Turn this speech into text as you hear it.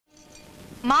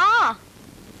মা,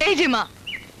 এই যে মা।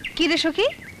 কি রে সখী,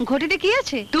 ঘটিতে কি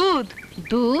আছে? দুধ।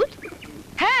 দুধ?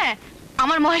 হ্যাঁ,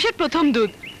 আমার মহেশের প্রথম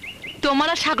দুধ। তোমার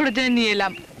আর সাগরের জন্য নিয়ে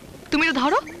এলাম। তুমি এটা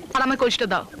ধরো আর আমার কলসিটা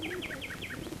দাও।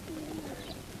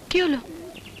 কি হলো?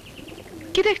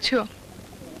 কি দেখছো?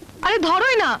 আরে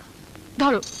ধরোই না,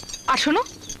 ধরো। আর শোনো,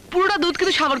 পুরোটা দুধ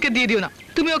কিন্তু সাগরকে দিয়ে দিও না,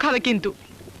 তুমিও খাবে কিন্তু।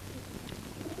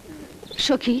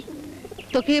 সখী,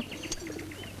 তোকে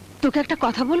তোকে একটা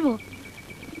কথা বলবো।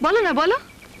 বলো না, বলো।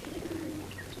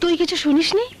 তুই কিছু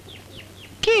শুনিসনি?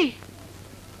 কি?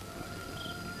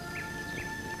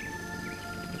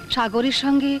 সাগরের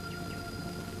সঙ্গে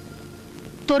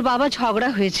তোর বাবা ঝগড়া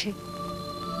হয়েছে।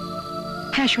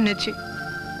 হ্যাঁ শুনেছি,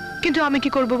 কিন্তু আমি কি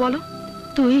করব বলো?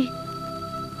 তুই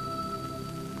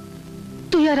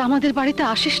তুই আর আমাদের বাড়িতে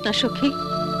আসিস না সখী।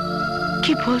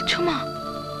 কি বলছো মা?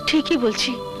 ঠিকই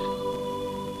বলছি।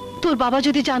 তোর বাবা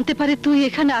যদি জানতে পারে তুই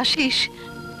এখানে আসিস,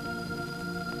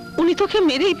 উনি তোকে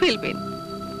মেরেই ফেলবেন।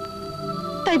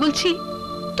 তাই বলছি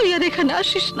তুই আর এখানে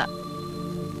আসিস না।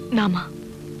 না মা,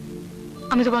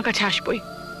 আমি তোমার কাছে আসবই,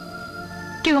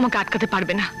 কেউ আমাকে আটকাতে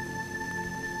পারবে না।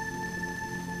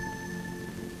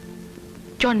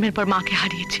 জন্মের পর মাকে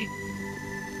হারিয়েছি।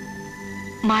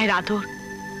 মায়ের আদর,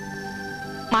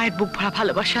 মায়ের বুক ভরা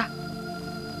ভালোবাসা,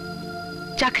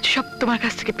 যা কিছু সব তোমার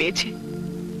কাছ থেকে পেয়েছি।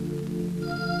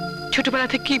 ছোটবেলা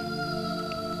থেকে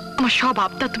আমার সব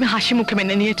আবদার তুমি হাসি মুখে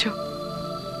মেনে নিয়েছো।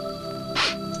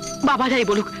 বাবা যাই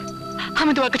বলুক,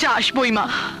 আমি তোমার কাছে আসবোই মা।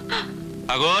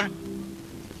 সাগর।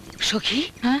 সখী,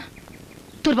 হ্যাঁ?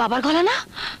 তোর বাবার গলা না?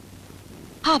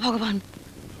 হা ভগবান,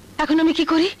 এখন আমি কি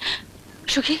করি?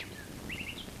 সখী,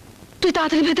 তুই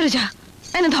তাড়াতাড়ি ভেতরে যা।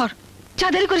 এনে ধর, যা,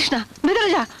 দেরি করিস না, ভেতরে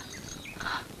যা।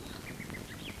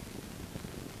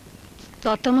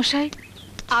 দত্তমশাই,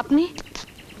 আপনি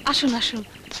আসুন আসুন।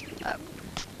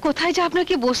 কোথায় যা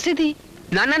আপনাকে বসতে দিই?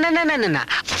 না না না না না না না,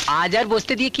 আজ আর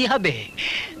বসতে দিয়ে কি হবে?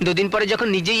 দুদিন পরে যখন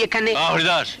নিজেই এখানে।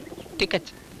 হরিদাস, ঠিক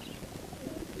আছে।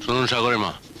 শুনুন সাগরের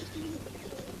মা,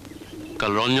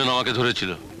 কাল রঞ্জন আমাকে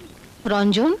ধরেছিল।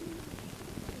 রঞ্জন?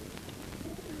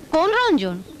 কোন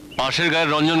রঞ্জন? পাশের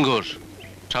গায়ের রঞ্জন ঘোষ,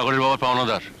 সাগরের বাবার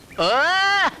পাওনাদার। ও,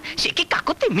 সে কি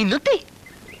কাকতে মিনতি?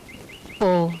 ও,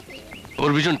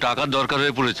 ওর ভীষণ টাকার দরকার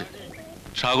হয়ে পড়েছে।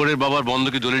 সাগরের বাবার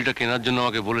বন্ধকি দলিলটা কেনার জন্য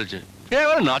আমাকে বলেছে।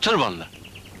 এবারে নাচর বাংলা,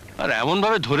 আর এমন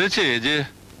ভাবে ধরেছে যে।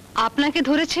 আপনাকে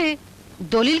ধরেছে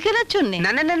দলিল কেনার জন্য?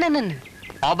 না না না না না,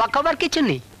 অবাক হবার কিছু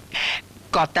নেই।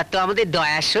 কথা তো আমাদের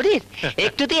দয়ার শরীর,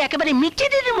 একটুতেই একেবারে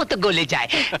মিচিদের মতো গলে যায়।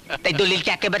 তাই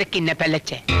দলিলটা একেবারে কিনে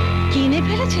ফেলেছে। কিনে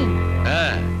ফেলেছেন?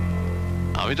 হ্যাঁ,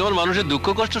 আমি তোমার মানুষের দুঃখ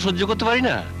কষ্ট সহ্য করতে পারি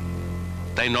না,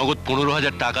 তাই নগদ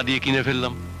 15,000 টাকা দিয়ে কিনে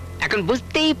ফেললাম। এখন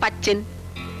বুঝতেই পাচ্ছেন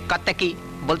কথা কি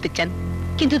বলতে চান।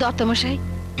 কিন্তু দত্তমশাই,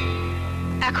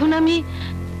 এখন আমি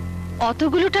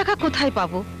অতগুলো টাকা কোথায়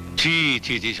পাবো? ছি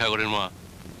ছি ছি সাগরের মা,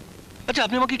 আচ্ছা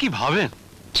আপনি আমাকে কি ভাবেন?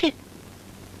 ছি,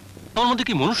 আমার মধ্যে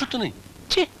কি মনুষ্যত্ব নেই?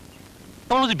 ছি,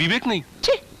 আমার মধ্যে বিবেক নেই?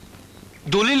 ছি।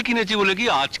 দলিল কিনেছি বলে কি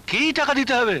আজকেই টাকা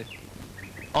দিতে হবে?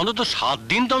 অন্তত 7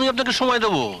 দিন তো আমি আপনাকে সময়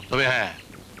দেবো। তবে হ্যাঁ,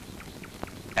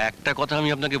 একটা কথা আমি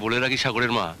আপনাকে বলে রাখি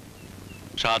সাগরের মা,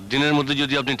 7 দিনের মধ্যে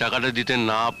যদি আপনি টাকাটা দিতে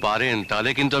না পারেন, তাহলে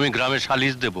কিন্তু আমি গ্রামে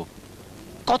সালিশ দেব।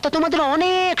 কথা তোমাদের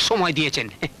অনেক সময় দিয়েছেন,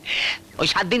 ওই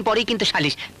 7 দিন পরেই কিন্তু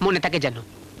সালিশ, মনে থাকে যেন।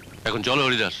 এখন চলো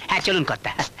হরিদাস। হ্যাঁ চলুন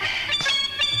কর্তা,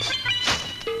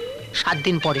 7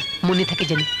 দিন পরে মনে থাকে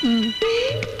যেন।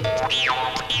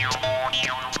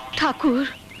 ঠাকুর,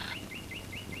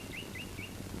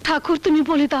 ঠাকুর তুমি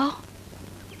বলে দাও,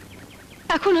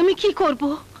 এখন আমি কি করব?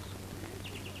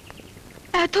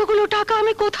 এতগুলো টাকা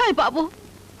আমি কোথায় পাবো?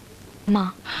 মা,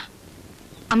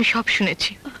 আমি সব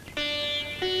শুনেছি,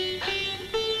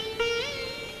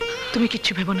 তুমি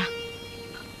কিচ্ছু ভেবো না।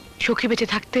 সখী বেঁচে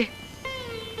থাকতে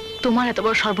তোমার এত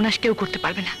বড় সর্বনাশ কেউ করতে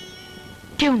পারবে না,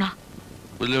 কেউ না।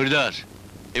 বুঝলে হরিদাস,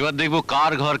 এবার দেখবো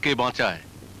কার ঘর কে বাঁচায়।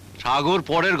 সাগর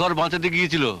পরের ঘর বাঁচাতে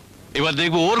গিয়েছিল, এবার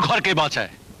দেখবো ওর ঘর কে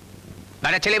বাঁচায়।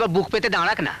 বেটা ছেলে এবার বুক পেতে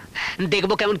দাঁড়াক না,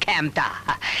 দেখবো কেমন খ্যামটা।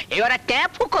 এবার আর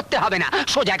ট্যাপও করতে হবে না,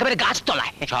 সোজা একেবারে গাছ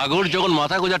তলায়। সাগর যখন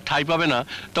মাথা গোজার ঠাঁই পাবে না,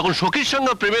 তখন সখীর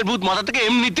সঙ্গে প্রেমের ভূত মাথা থেকে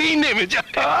এমনিতেই নেমে যায়।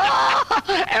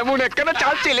 এমন একটা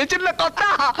চাল চেলেছেন না কথা।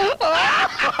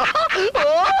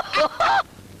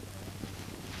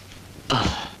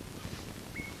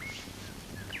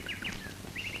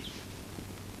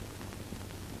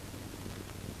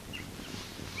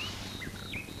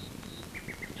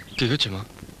 কি হয়েছে মা?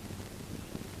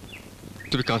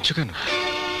 তুমি কাঁদছো কেন?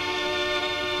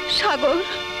 সাগর,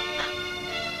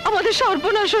 আমাদের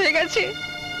সর্বনাশ হয়ে গেছে।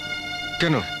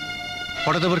 কেন?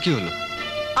 হঠাৎ আবার কি হলো?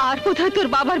 আর কোথায় তোর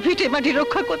বাবার ভিটে মাটি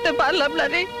রক্ষা করতে পারলাম না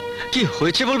রে। কি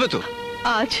হয়েছে বলবে তো?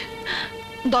 আজ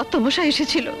দত্তমশাই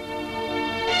এসেছিল,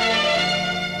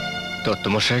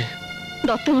 দত্তমশাই,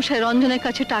 দত্তমশাই রঞ্জনের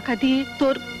কাছে টাকা দিয়ে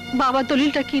তোর বাবা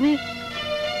দলিলটা কিনে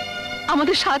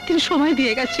আমাদের 7 দিন সময়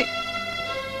দিয়ে গেছে।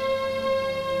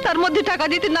 তার মধ্যে টাকা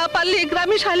দিতে না পারলে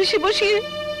গ্রামে সালিশি বসিয়ে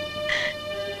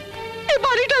এই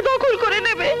বাড়িটা দখল করে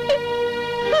নেবে।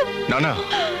 না না,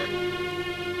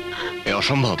 এ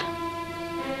অসম্ভব।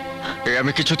 এ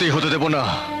আমি কিছুতেই হতে দেব না।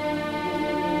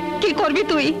 কি করবি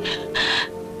তুই?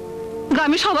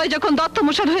 গ্রামে সবাই যখন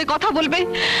দত্তমশার হয়ে কথা বলবে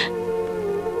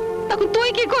তখন তুই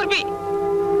কি করবি?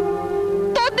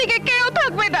 তোর দিকে কেউ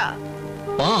থাকবে না।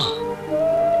 মা,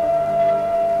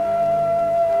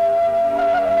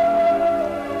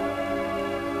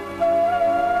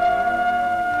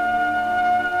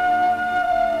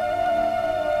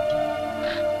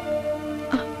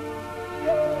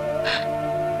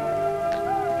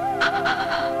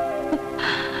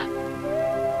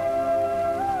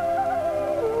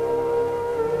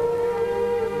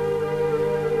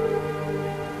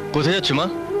 কোথায় যাচ্ছ মা?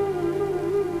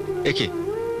 এ কি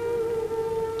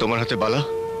তোমার হাতে বালা?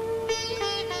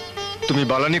 তুমি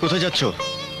বালা নিয়ে কোথায় যাচ্ছ?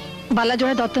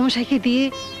 বালাজোড়া দত্তমশাইকে দিয়ে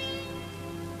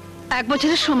 1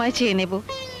 বছরের সময় চেয়ে নেব।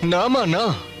 না মা, না।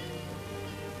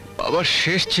 বাবার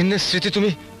শেষ চিহ্নের স্মৃতি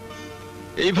তুমি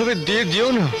এইভাবে দিয়ে দিও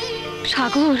না।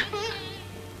 সাগর,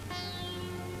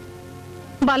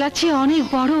 বালার চেয়ে অনেক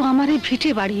বড় আমার এই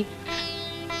ভিটে বাড়ি।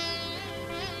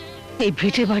 এই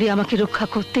ভিটে বাড়ি আমাকে রক্ষা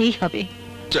করতেই হবে।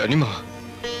 জানি মা,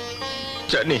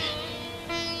 জানি।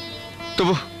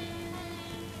 তবু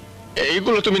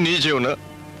এইগুলো তুমি নিয়ে যেও না।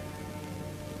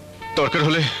 দরকার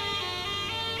হলে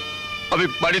আমি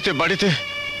বাড়িতে বাড়িতে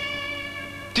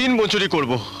 3 বছরই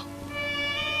করব।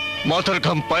 মাথার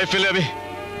ঘাম পায়ে ফেলে আমি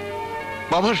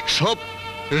বাবার সব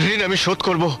ঋণ আমি শোধ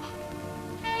করব।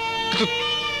 কিন্তু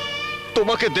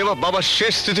তোমাকে দেওয়া বাবার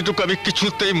শেষ স্মৃতিটুকু আমি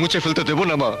কিছুতেই মুছে ফেলতে দেব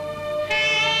না মা।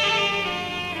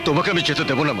 তোমাকে আমি যেতে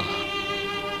দেব না মা।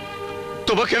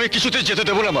 তোমাকে আমি কিছুতেই যেতে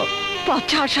দেব না মা। পথ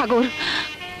ছাড় সাগর।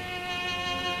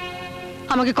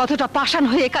 আমাকে কতটা পাষাণ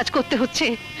হয়ে কাজ করতে হচ্ছে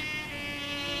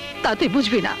তা তুই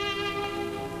বুঝবি না।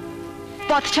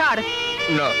 পথ ছাড়।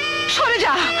 না, সরে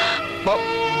যা। মা,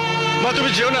 মা তুমি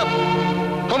যেও না।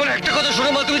 আমার একটা কথা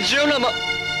শোনো মা, তুমি যেও না মা।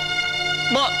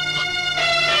 মা,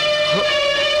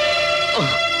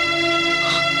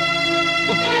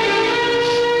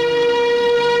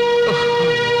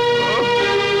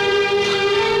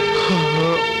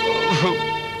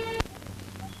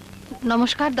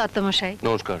 নমস্কার দত্তমশাই।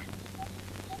 নমস্কার।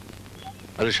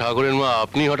 আরে সাগরের মা,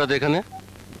 আপনি হঠাৎ এখানে?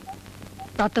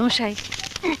 দত্তমশাই,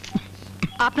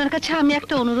 আপনার কাছে আমি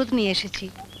একটা অনুরোধ নিয়ে এসেছি।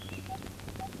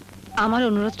 আমার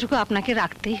অনুরোধটুকু আপনাকে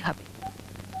রাখতেই হবে।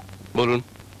 বলুন।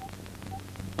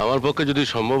 আমার পক্ষে যদি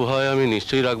সম্ভব হয় আমি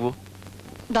নিশ্চয়ই রাখবো।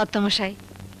 দত্তমশাই,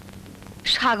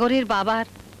 সাগরের বাবার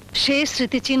শেষ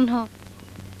স্মৃতিচিহ্ন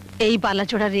এই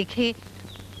বালাজোড়া রেখে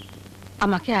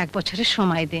আমাকে 1 বছরের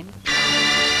সময় দিন।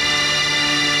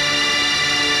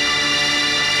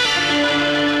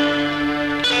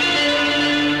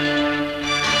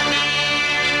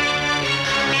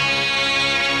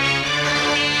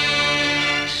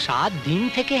 সাত দিন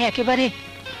থেকে একেবারে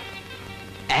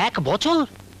 1 বছর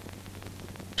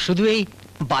শুধু এই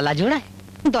বালাজোড়ায়?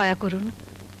 দয়া করুন,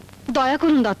 দয়া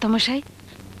করুন দত্তমশাই,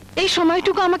 এই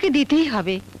সময়টুকু আমাকে দিতেই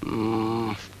হবে।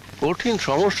 কঠিন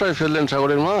সমস্যায় ফেললেন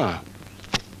সাগরের মা।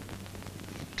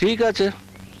 ঠিক আছে,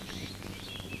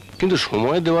 কিন্তু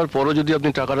সময় দেওয়ার পরও যদি আপনি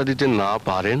টাকাটা দিতে না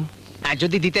পারেন? আর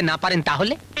যদি দিতে না পারেন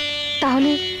তাহলে?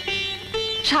 তাহলে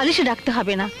সালিশে ডাকতে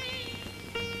হবে না।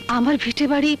 আমার ভিটে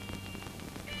বাড়ি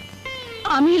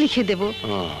আমি লিখে দেব।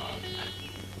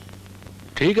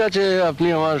 ঠিক আছে, আপনি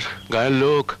আমার গায়ের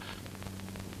লোক।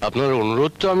 আপনার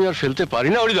অনুরোধ তো আমি আর ফেলতে পারি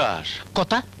না হরিদাস।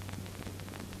 কথা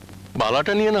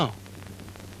বালাটা নিয়ে নাও।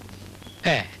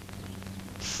 হ্যাঁ।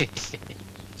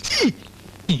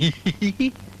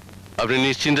 আপনি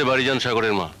নিশ্চিন্তে বাড়ি যান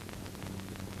সাগরের মা।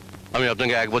 আমি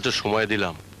আপনাকে 1 বছর সময়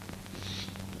দিলাম,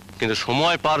 কিন্তু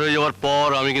সময় পার হয়ে যাওয়ার পর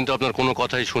আমি কিন্তু আপনার কোনো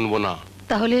কথাই শুনবো না।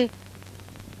 তাহলে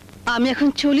আমি এখন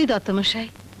চলি দত্তমশাই।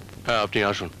 হ্যাঁ, আপনি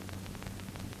আসুন।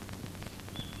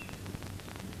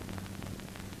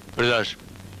 হরিদাস,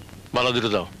 বালা দুটো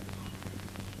দাও।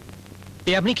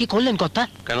 এ আপনি কি করলেন কথা?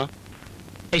 কেন?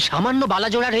 এই সামান্য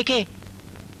বালাজোড়া রেখে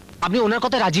আপনি ওনার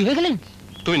কথা রাজি হয়ে গেলেন?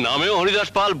 তুমি নামেও হরিদাস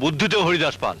পাল, বুদ্ধিতেও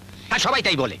হরিদাস পাল। হ্যাঁ, সবাই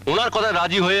তাই বলে। ওনার কথায়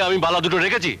রাজি হয়ে আমি বালা দুটো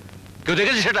রেখেছি। কেউ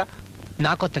দেখেছি সেটা?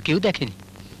 না, কথা কেউ দেখেনি,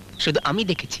 শুধু আমি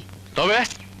দেখেছি। তবে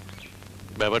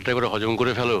ব্যাপারটা করে হজম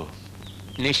করে ফেলো।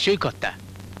 নিশ্চয়ই কর্তা,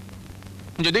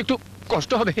 যদি একটু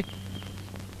কষ্ট হবে,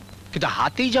 কিন্তু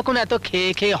হাতেই যখন এত খেয়ে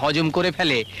খেয়ে হজম করে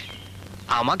ফেলে,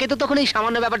 আমাকে তো তখন এই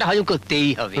সামান্য ব্যাপারটা হজম করতেই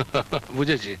হবে।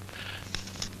 বুঝেছি।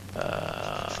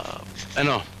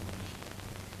 নাও।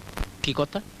 কি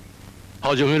কথা?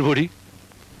 হজমের বড়ি।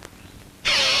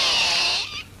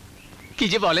 কি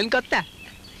যে বলেন কর্তা,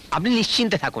 আপনি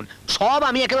নিশ্চিন্তে থাকুন, সব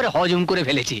আমি একেবারে হজম করে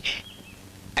ফেলেছি।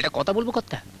 একটা কথা বলবো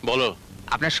কর্তা, বলো।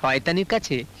 আপনার শয়তানির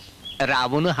কাছে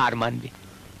রাবণও হার মানবে।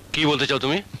 কি বলতে চাও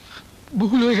তুমি?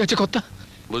 ভুল হয়ে গেছে কর্তা।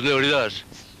 বুঝলে হরিদাস,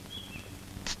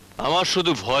 আমার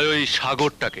শুধু ভয় ওই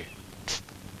সাগরটাকে।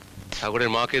 সাগরের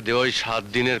মাকে দেওয়া ওই 7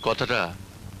 দিনের কথাটা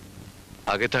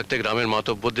আগে থাকতে গ্রামের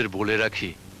মাতব্বরদের বলে রাখি,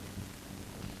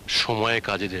 সময়ে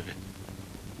কাজে দেবে।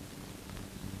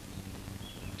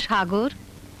 সাগর,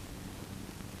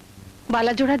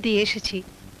 বালাজোড়া দিয়ে এসেছি।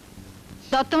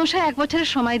 দত্তমশাই 1 বছরের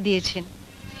সময় দিয়েছেন।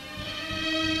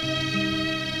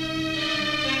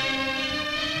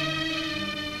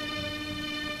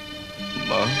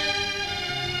 মা,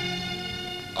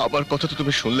 আমার কথা তো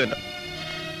তুমি শুনলে না।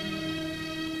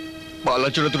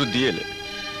 পালাচোরা দুটো দিয়ে এলে,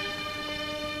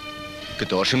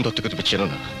 কিন্তু অসীম দত্তকে তুমি চেনো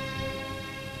না।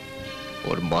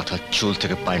 ওর মাথার চুল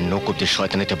থেকে পায়ের নখ অব্দি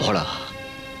শয়তানিতে ভরা।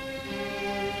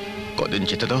 কদিন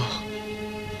যেতে দাও,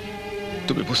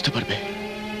 তুমি বুঝতে পারবে।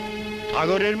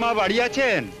 সাগরের মা বাড়ি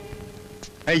আছেন?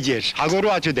 এই যে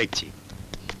সাগরও আছে দেখছি।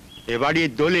 এ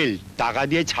বাড়ির দলিল টাকা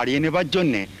দিয়ে ছাড়িয়ে নেবার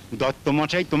জন্য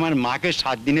দত্তমশাই তোমার মাকে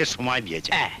 7 দিনের সময়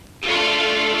দিয়েছে।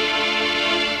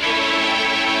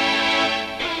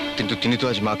 কিন্তু তিনি তো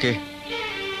আজ মাকে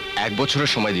 1 বছরের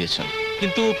সময় দিয়েছেন।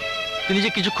 কিন্তু তিনি যে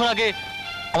কিছুক্ষণ আগে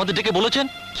আমাদের ডেকে বলেছেন।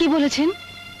 কি বলেছেন?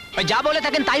 ওই যা বলে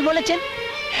থাকেন তাই বলেছেন।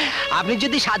 আপনি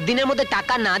যদি 7 দিনের মধ্যে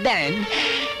টাকা না দেন,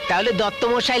 তাহলে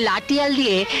দত্তমশাই লাঠিয়াল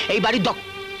দিয়ে এই বাড়ি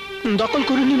দখল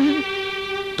করে নেবেন।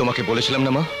 তোমাকে বলেছিলাম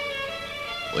না মা,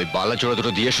 ওই বালাচোরা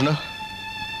দুটো দিয়ে এসো না।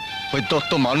 ওই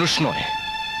দত্ত মানুষ নয়,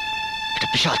 এটা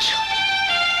পিশাচ।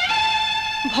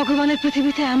 ভগবানের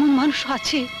পৃথিবীতে এমন মানুষ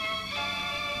আছে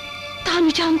তা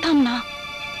আমি জানতাম না।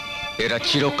 এরা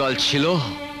চিরকাল ছিল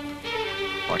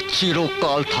আর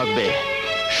চিরকাল থাকবে।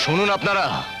 শুনুন আপনারা,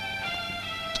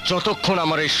 যতক্ষণ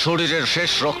আমার এই শরীরের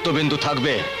শেষ রক্তবিন্দু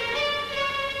থাকবে,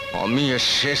 আমি এর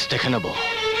শেষ দেখে নেব।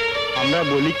 আমরা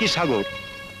বলি কি সাগর,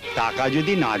 টাকা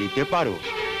যদি না দিতে পারো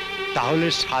তাহলে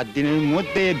 7 দিনের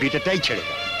মধ্যে ভিটাটাই ছেড়ে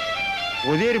দাও।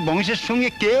 ওদের বংশের সঙ্গে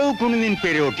কেউ কোনোদিন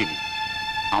পেরে ওঠেনি।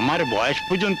 আমার বয়স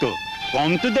পর্যন্ত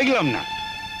কম তো দেখলাম না।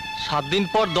 7 দিন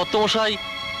পর দত্তমশাই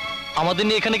আমাদের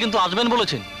নিয়ে এখানে কিন্তু আসবেন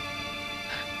বলেছেন।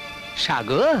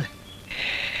 সাগর,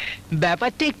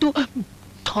 ব্যাপারটা একটু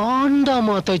ঠান্ডা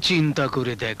মাথায় চিন্তা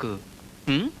করে দেখো।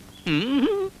 হুম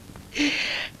হুম,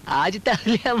 আজ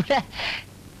তাহলে আমরা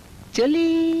চলি।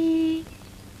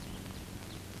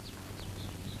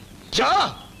 যা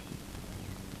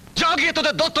যা গিয়ে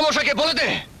তোদের দত্তমশাইকে বলে দে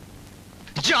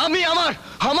যে আমি আমার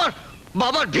আমার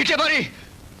বাবার ভিটে বাড়ি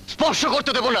স্পর্শ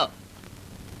করতে দেব না,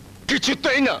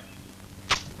 কিছুতেই না।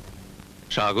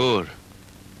 সাগর,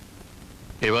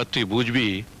 এবার তুই বুঝবি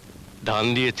ধান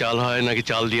দিয়ে চাল হয় নাকি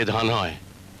চাল দিয়ে ধান হয়।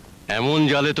 এমন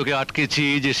জালে তোকে আটকেছি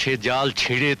যে সে জাল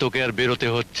ছিঁড়ে তোকে আর বেরোতে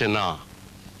হচ্ছে না।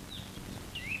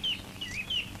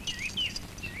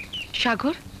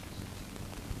 সাগর,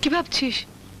 কি ভাবছিস?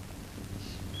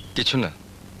 কিছু না,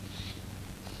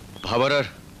 ভাবার আর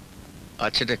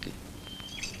আছেটা কি?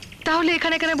 তাহলে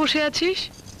এখানে এখানে বসে আছিস?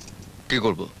 কি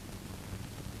করব,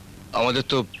 আমাদের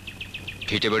তো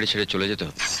ভিটে বাড়ি ছেড়ে চলে যেতে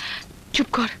হবে। চুপ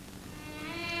কর।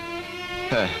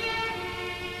 হ্যাঁ,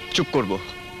 চুপ করব।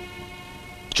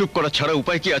 চুপ করা ছাড়া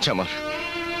উপায় কি আছে আমার?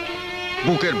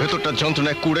 বুকের ভেতরটা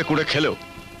যন্ত্রণায় কুড়ে কুড়ে খেলেও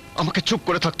আমাকে চুপ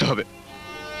করে থাকতে হবে।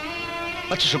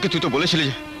 আচ্ছা সখী, তুই তো বলেছিলি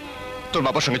যে তোর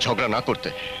বাবার সঙ্গে ঝগড়া না করতে,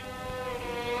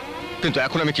 কিন্তু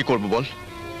এখন আমি কি করব বল?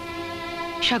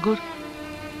 সাগর,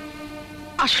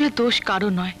 আসলে দোষ কারো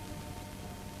নয়,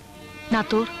 না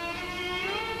তোর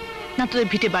না তোদের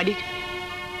ভিটে বাড়ির।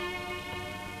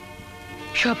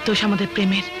 সব দোষ আমাদের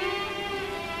প্রেমের,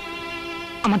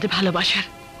 আমাদের ভালোবাসার।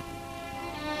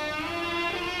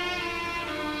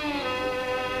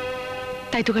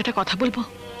 তাই তোকে একটা কথা বলবো।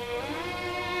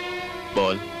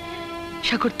 বল।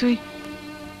 সাগর, তুই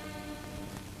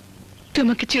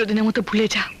আমাকে চিরদিনের মতো ভুলে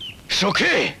যা।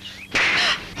 সখী,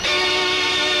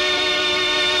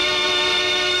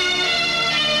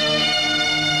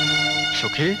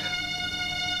 সখী,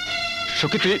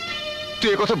 সখী, তুই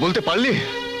এ কথা বলতে পারলি?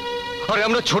 আরে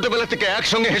আমরা ছোটবেলা থেকে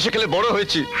একসঙ্গে হেসে খেলে বড়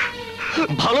হয়েছি,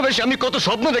 ভালোবেসে আমি কত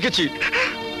স্বপ্ন দেখেছি।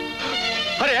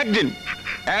 আরে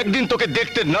একদিন তোকে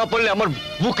দেখতে না পারলে আমার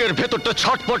বুকের ভেতরটা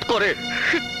ছটফট করে।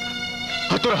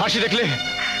 আর তোর হাসি দেখলে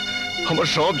আমার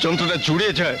সব যন্ত্রণা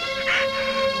জুড়িয়ে যায়।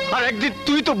 আর একদিন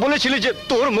তুই তো বলেছিলি যে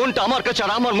তোর মনটা আমার কাছে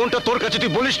আর আমার মনটা তোর কাছে।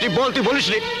 তুই বলিসনি, বল, তুই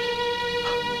বলিসনি।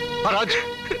 আর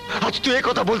আজ তুই এই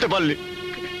কথা বলতে পারলি।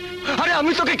 আরে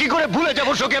আমি তোকে কি করে ভুলে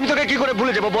যাবো সখী, আমি তোকে কি করে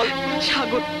ভুলে যাবো বল?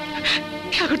 সাগর,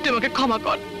 সাগর, তুই আমাকে ক্ষমা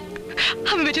কর।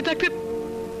 আমি বেঁচে থাকতে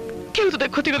কেউ তোদের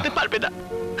ক্ষতি করতে পারবে না,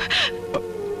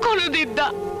 কোনোদিন না,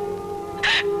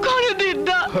 কোনোদিন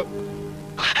না।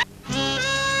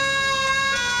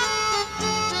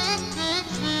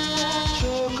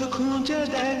 চোখ খুঁজে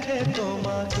দেখে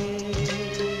তোমাকে